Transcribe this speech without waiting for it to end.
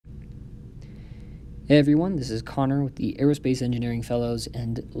Hey everyone, this is Connor with the Aerospace Engineering Fellows,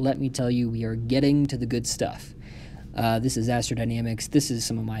 and let me tell you, we are getting to the good stuff. This is astrodynamics. This is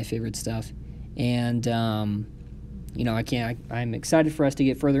some of my favorite stuff, and I'm excited for us to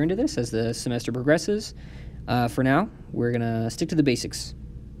get further into this as the semester progresses. For now, we're gonna stick to the basics.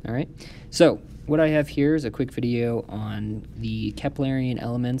 All right. So what I have here is a quick video on the Keplerian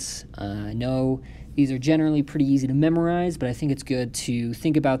elements. I know these are generally pretty easy to memorize, but I think it's good to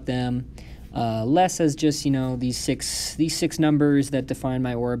think about them less as just, these six numbers that define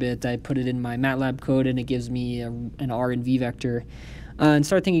my orbit. I put it in my MATLAB code and it gives me an R and V vector, and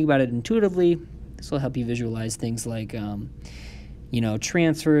start thinking about it intuitively. This will help you visualize things like,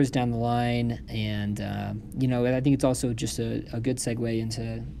 transfers down the line, and I think it's also just a good segue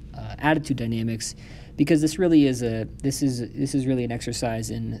into attitude dynamics, because this really is this is really an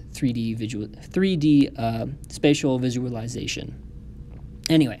exercise in 3D spatial visualization.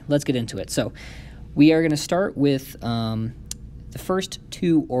 Anyway, let's get into it. So we are going to start with the first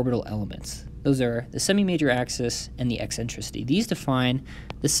two orbital elements. Those are the semi-major axis and the eccentricity. These define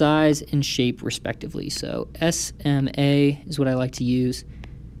the size and shape respectively. So SMA is what I like to use,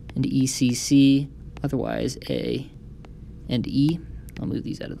 and ECC, otherwise A and E. I'll move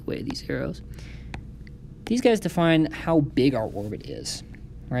these out of the way, these arrows. These guys define how big our orbit is,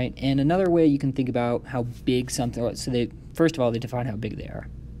 right? And another way you can think about how big something, so first of all, they define how big they are.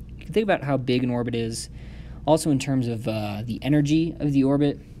 You can think about how big an orbit is also in terms of the energy of the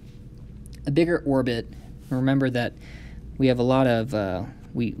orbit. A bigger orbit, remember that we have a lot of,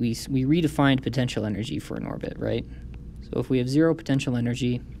 we redefined potential energy for an orbit, right? So if we have zero potential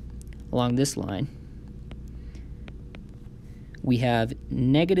energy along this line, we have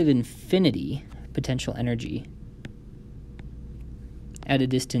negative infinity potential energy at a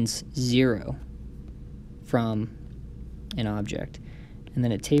distance 0 from an object, and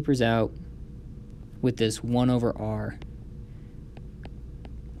then it tapers out with this 1 over r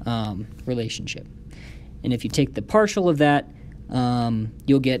relationship. And if you take the partial of that,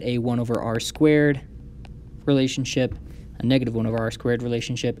 you'll get a 1 over r squared relationship, a negative 1 over r squared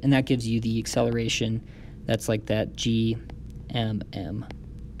relationship, and that gives you the acceleration that's like that g(m)(m)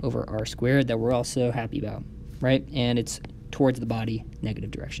 over r squared that we're all so happy about, right? And it's towards the body,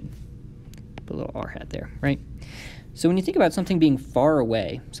 negative direction. Put a little r hat there, right? So when you think about something being far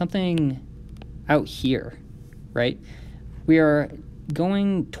away, something out here, right, we are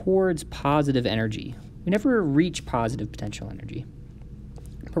going towards positive energy. We never reach positive potential energy,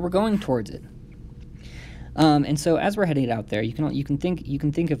 but we're going towards it. And so as we're heading out there, you can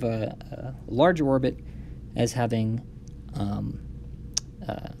think of a large orbit as having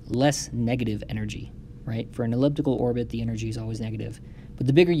less negative energy, right? For an elliptical orbit, the energy is always negative, but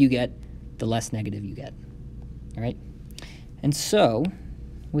the bigger you get, the less negative you get. All right, and so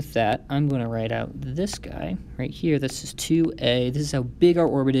with that, I'm going to write out this guy right here. This is 2a. This is how big our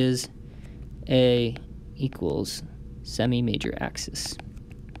orbit is. A equals semi-major axis.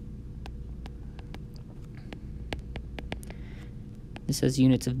 This has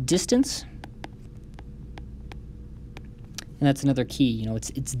units of distance, and that's another key.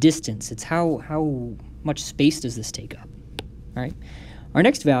 It's distance. It's how much space does this take up. All right. Our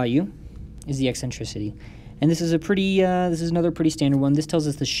next value is the eccentricity. And this is another pretty standard one. This tells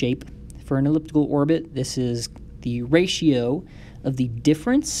us the shape. For an elliptical orbit, this is the ratio of the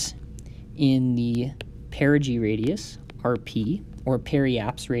difference in the perigee radius, RP, or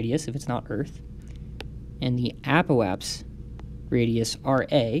periaps radius if it's not Earth, and the apoaps radius, RA.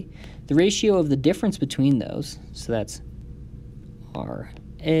 The ratio of the difference between those, so that's RA,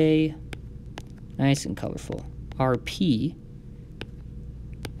 nice and colorful, RP,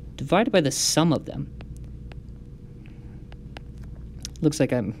 divided by the sum of them. Looks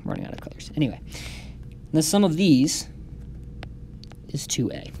like I'm running out of colors. Anyway, the sum of these is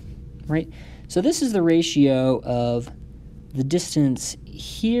 2a, right? So this is the ratio of the distance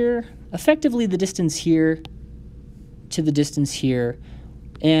here, effectively the distance here to the distance here,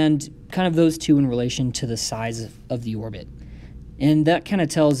 and kind of those two in relation to the size of the orbit. And that kind of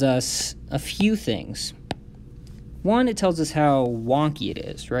tells us a few things. One, it tells us how wonky it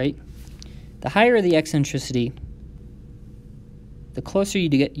is, right? The higher the eccentricity, the closer you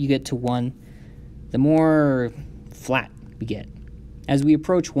get to 1, the more flat we get. As we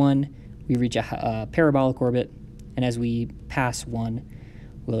approach 1, we reach a parabolic orbit, and as we pass 1,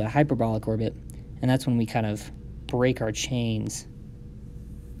 we'll have a hyperbolic orbit, and that's when we kind of break our chains,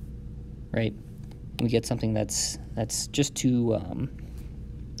 right? We get something that's just too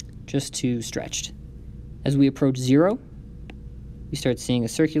stretched. As we approach 0, we start seeing a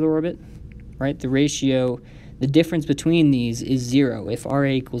circular orbit, right? The ratio the difference between these is 0. If RA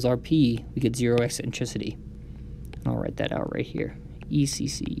equals RP, we get 0 eccentricity. I'll write that out right here.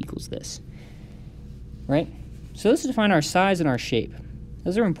 ECC equals this. Right? So this is to find our size and our shape.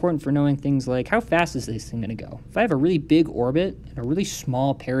 Those are important for knowing things like how fast is this thing going to go. If I have a really big orbit and a really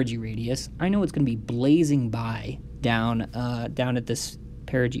small perigee radius, I know it's going to be blazing by down at this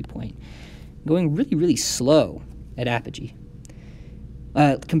perigee point, going really, really slow at apogee,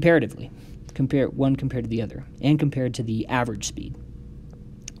 comparatively, compared to the other, and compared to the average speed.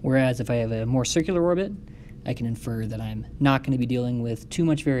 Whereas if I have a more circular orbit, I can infer that I'm not going to be dealing with too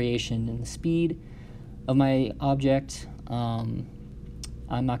much variation in the speed of my object.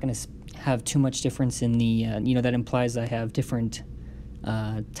 I'm not going to have too much difference in the, that implies I have different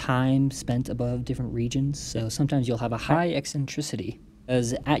time spent above different regions. So sometimes you'll have a high eccentricity,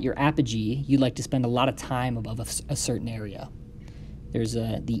 as at your apogee, you'd like to spend a lot of time above a certain area. There's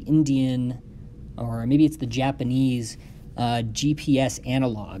the Indian, or maybe it's the Japanese GPS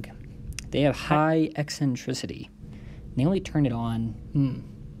analog. They have high eccentricity. And they only turn it on,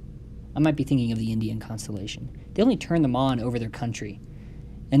 I might be thinking of the Indian constellation. They only turn them on over their country.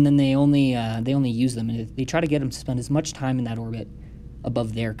 And then they only use them, and they try to get them to spend as much time in that orbit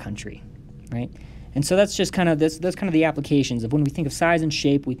above their country, right? And so that's just kind of that's kind of the applications of when we think of size and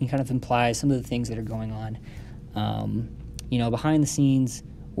shape, we can kind of imply some of the things that are going on, behind the scenes,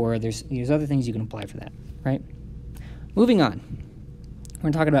 or there's other things you can apply for that, right? Moving on,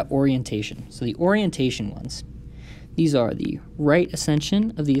 we're talking about orientation. So the orientation ones, these are the right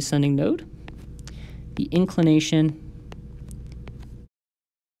ascension of the ascending node, the inclination,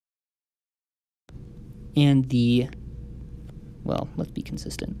 and the, well, let's be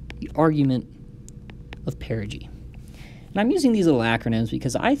consistent, the argument of perigee. And I'm using these little acronyms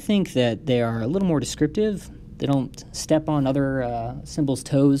because I think that they are a little more descriptive. They don't step on other symbols'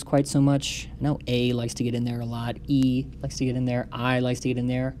 toes quite so much. I know A likes to get in there a lot. E likes to get in there. I likes to get in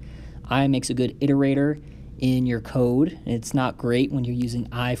there. I makes a good iterator in your code. It's not great when you're using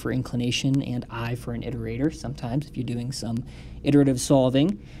I for inclination and I for an iterator sometimes if you're doing some iterative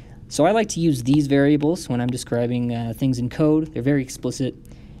solving. So I like to use these variables when I'm describing things in code. They're very explicit,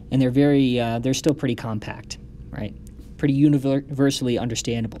 and they're still pretty compact, right? Pretty universally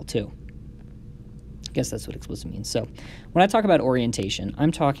understandable too. I guess that's what explicit means. So when I talk about orientation,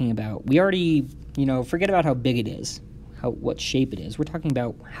 I'm talking about, we already, forget about how big it is, what shape it is. We're talking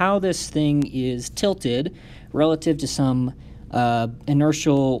about how this thing is tilted relative to some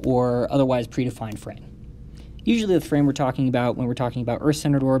inertial or otherwise predefined frame. Usually the frame we're talking about when we're talking about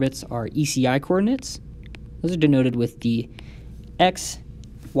Earth-centered orbits are ECI coordinates. Those are denoted with the X,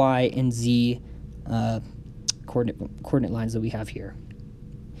 Y, and Z coordinate lines that we have here.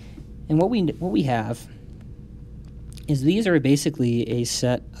 And what we have is these are basically a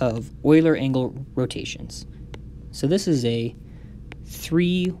set of Euler angle rotations. So this is a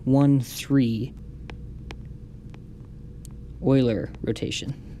 3-1-3 Euler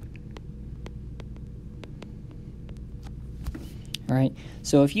rotation. All right,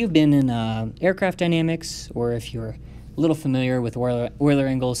 so if you've been in aircraft dynamics, or if you're a little familiar with Euler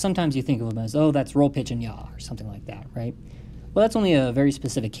angles, sometimes you think of them as, oh, that's roll, pitch, and yaw, or something like that, right? Well, that's only a very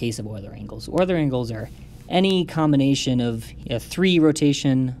specific case of Euler angles. Euler angles are any combination of a 3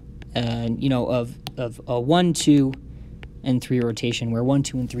 rotation, of a 1, 2, and 3 rotation, where 1,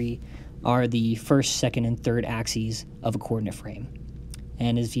 2, and 3 are the first, second, and third axes of a coordinate frame.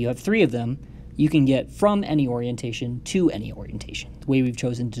 And if you have 3 of them, you can get from any orientation to any orientation. The way we've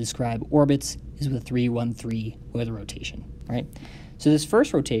chosen to describe orbits is with a 3-1-3 Euler rotation, right? So this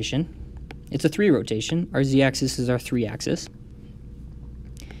first rotation, it's a 3 rotation. Our z-axis is our 3 axis.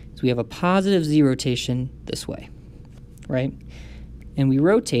 So we have a positive z rotation this way, right? And we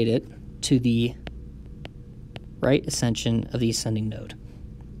rotate it to the right ascension of the ascending node,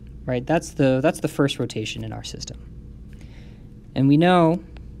 right? That's the first rotation in our system. And we know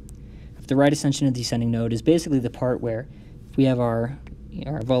the right ascension of the ascending node is basically the part where if we have our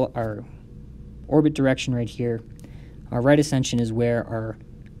orbit direction right here, our right ascension is where our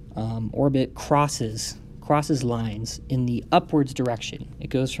orbit crosses lines in the upwards direction. It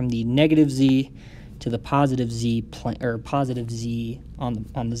goes from the negative z to the positive z positive z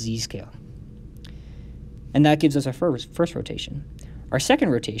on the z scale, and that gives us our first rotation. Our second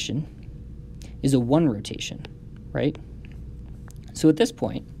rotation is a 1 rotation, right? So at this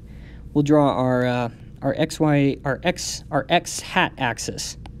point, we'll draw our x hat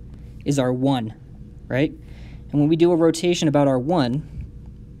axis is our 1, right? And when we do a rotation about our 1,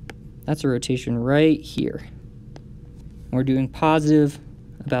 that's a rotation right here. And we're doing positive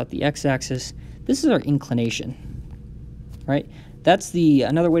about the x-axis. This is our inclination, right? that's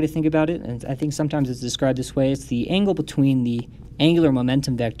another way to think about it, and I think sometimes it's described this way. It's the angle between the angular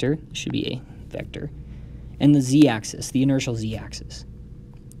momentum vector, should be a vector, and the z-axis, the inertial z-axis.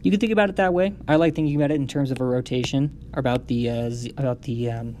 You can think about it that way. I like thinking about it in terms of a rotation, about the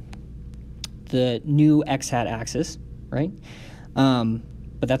new x-hat axis, right?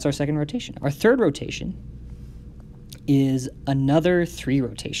 But that's our second rotation. Our third rotation is another 3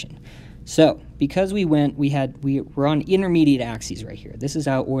 rotation. So because we're on intermediate axes right here. This is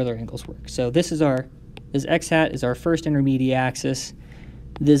how Euler angles work. So this x-hat is our first intermediate axis.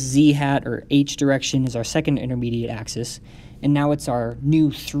 This z-hat or h direction is our second intermediate axis. And now it's our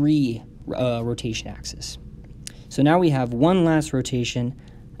new 3 rotation axis. So now we have one last rotation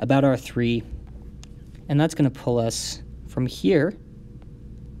about our 3, and that's going to pull us from here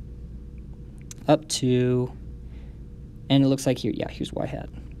up to, and it looks like here, yeah, here's y-hat.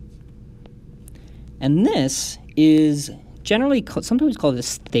 And this is generally, sometimes called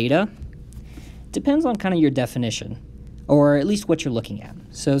this theta. Depends on kind of your definition, or at least what you're looking at.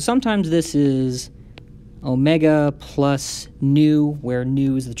 So sometimes this is omega plus nu, where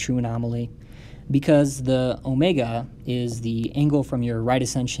nu is the true anomaly, because the omega is the angle from your right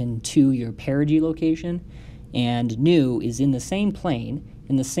ascension to your perigee location, and nu is in the same plane,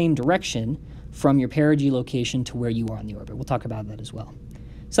 in the same direction from your perigee location to where you are in the orbit. We'll talk about that as well.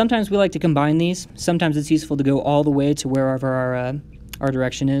 Sometimes we like to combine these. Sometimes it's useful to go all the way to wherever our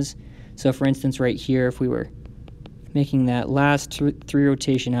direction is. So for instance, right here, if we were making that last 3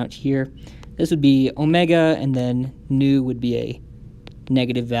 rotation out here, this would be omega, and then nu would be a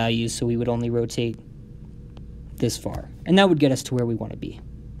negative value, so we would only rotate this far. And that would get us to where we want to be,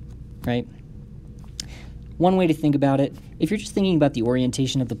 right? One way to think about it, if you're just thinking about the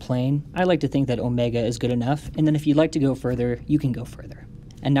orientation of the plane, I like to think that omega is good enough, and then if you'd like to go further, you can go further.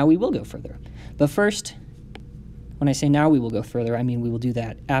 And now we will go further. But first, when I say now we will go further, I mean we will do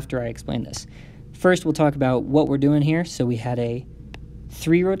that after I explain this. First, we'll talk about what we're doing here. So we had a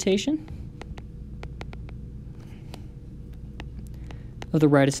 3 rotation of the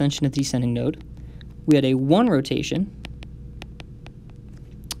right ascension at the descending node. We had a 1 rotation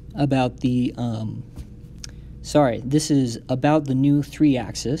about the, this is about the new 3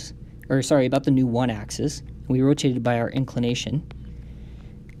 axis, about the new 1 axis. We rotated by our inclination.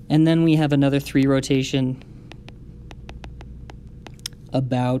 And then we have another 3 rotation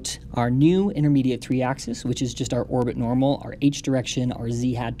about our new intermediate 3 axis, which is just our orbit normal, our h direction, our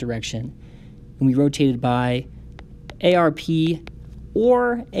z-hat direction. And we rotated by ARP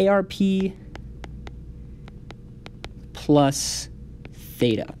or ARP plus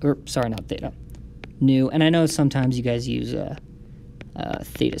theta, not theta, nu. And I know sometimes you guys use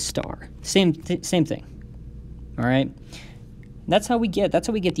theta star. Same thing. All right. That's how we get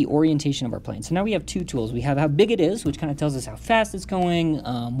the orientation of our plane. So now we have 2 tools. We have how big it is, which kind of tells us how fast it's going,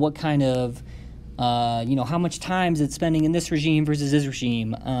 what kind of, how much time is it spending in this regime versus this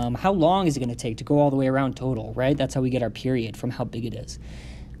regime, how long is it going to take to go all the way around total, right? That's how we get our period, from how big it is.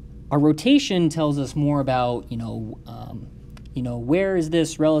 Our rotation tells us more about, where is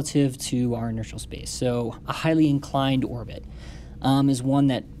this relative to our inertial space. So a highly inclined orbit is one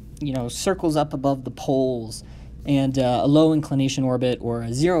that, circles up above the poles. And a low inclination orbit or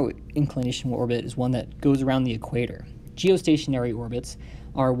a 0 inclination orbit is one that goes around the equator. Geostationary orbits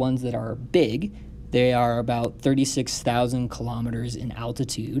are ones that are big. They are about 36,000 kilometers in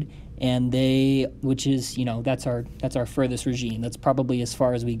altitude, and which is, that's our furthest regime. That's probably as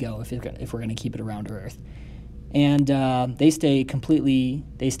far as we go if we're going to keep it around Earth. And they stay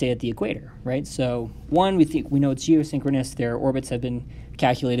at the equator, right? So one, we know it's geosynchronous. Their orbits have been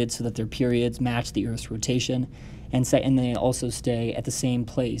calculated so that their periods match the Earth's rotation, and they also stay at the same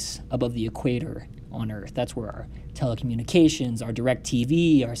place above the equator on Earth. That's where our telecommunications, our direct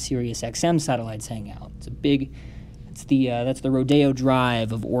TV, our Sirius XM satellites hang out. That's the Rodeo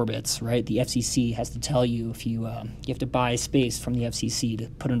Drive of orbits, right? The FCC has to tell you if you have to buy space from the FCC to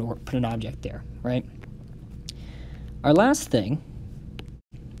put an object there, right? Our last thing,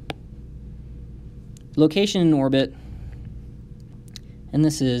 location in orbit, and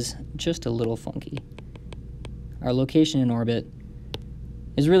this is just a little funky. Our location in orbit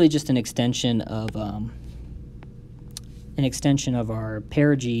is really just an extension of our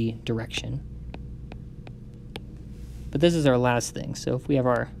perigee direction. But this is our last thing. So if we have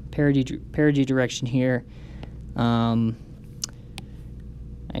our perigee direction here, I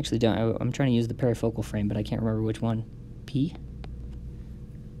actually don't. I'm trying to use the perifocal frame, but I can't remember which one. PQR?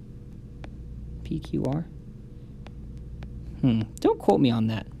 Don't quote me on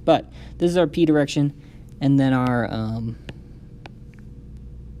that. But this is our P direction, and then our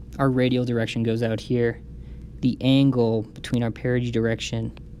radial direction goes out here, the angle between our perigee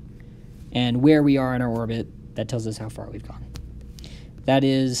direction and where we are in our orbit. That tells us how far we've gone. That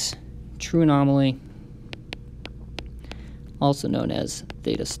is true anomaly, also known as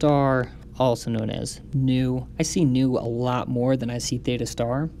theta star, also known as nu. I see nu a lot more than I see theta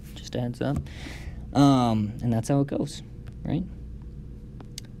star, just a heads up. And that's how it goes, right?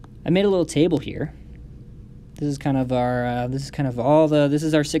 I made a little table here. This is kind of our, this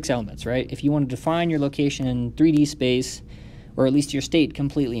is our 6 elements, right? If you want to define your location in 3D space, or at least your state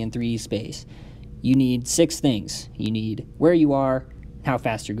completely in 3D space, you need 6 things. You need where you are, how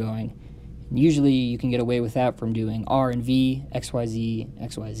fast you're going. And usually you can get away with that from doing R and V, XYZ,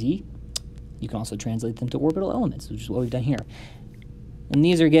 XYZ. You can also translate them to orbital elements, which is what we've done here. And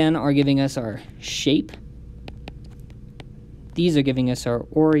these, again, are giving us our shape. These are giving us our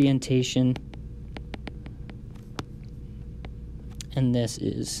orientation. And this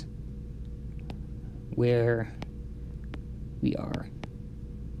is where we are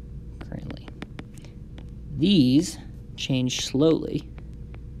currently. These change slowly.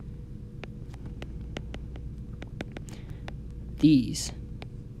 These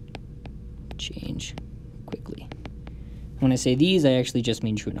change quickly. When I say these, I actually just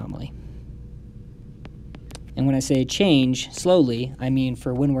mean true anomaly. And when I say change slowly, I mean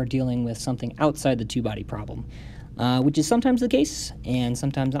for when we're dealing with something outside the two-body problem, which is sometimes the case and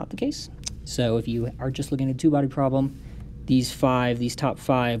sometimes not the case. So if you are just looking at a two-body problem, these top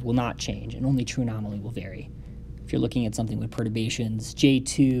five will not change, and only true anomaly will vary. If you're looking at something with perturbations,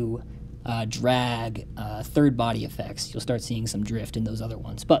 J2, drag, third body effects, you'll start seeing some drift in those other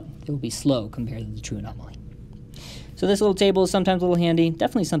ones, but it will be slow compared to the true anomaly. So this little table is sometimes a little handy,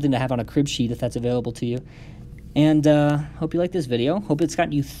 definitely something to have on a crib sheet if that's available to you. And hope you like this video. Hope it's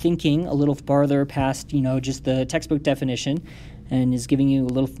gotten you thinking a little farther past, you know, just the textbook definition, and is giving you a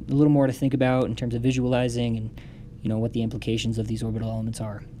little more to think about in terms of visualizing and, you know, what the implications of these orbital elements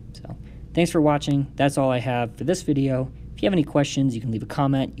are. So thanks for watching. That's all I have for this video. If you have any questions, you can leave a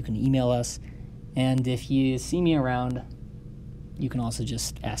comment, you can email us, and if you see me around, you can also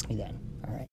just ask me then. All right.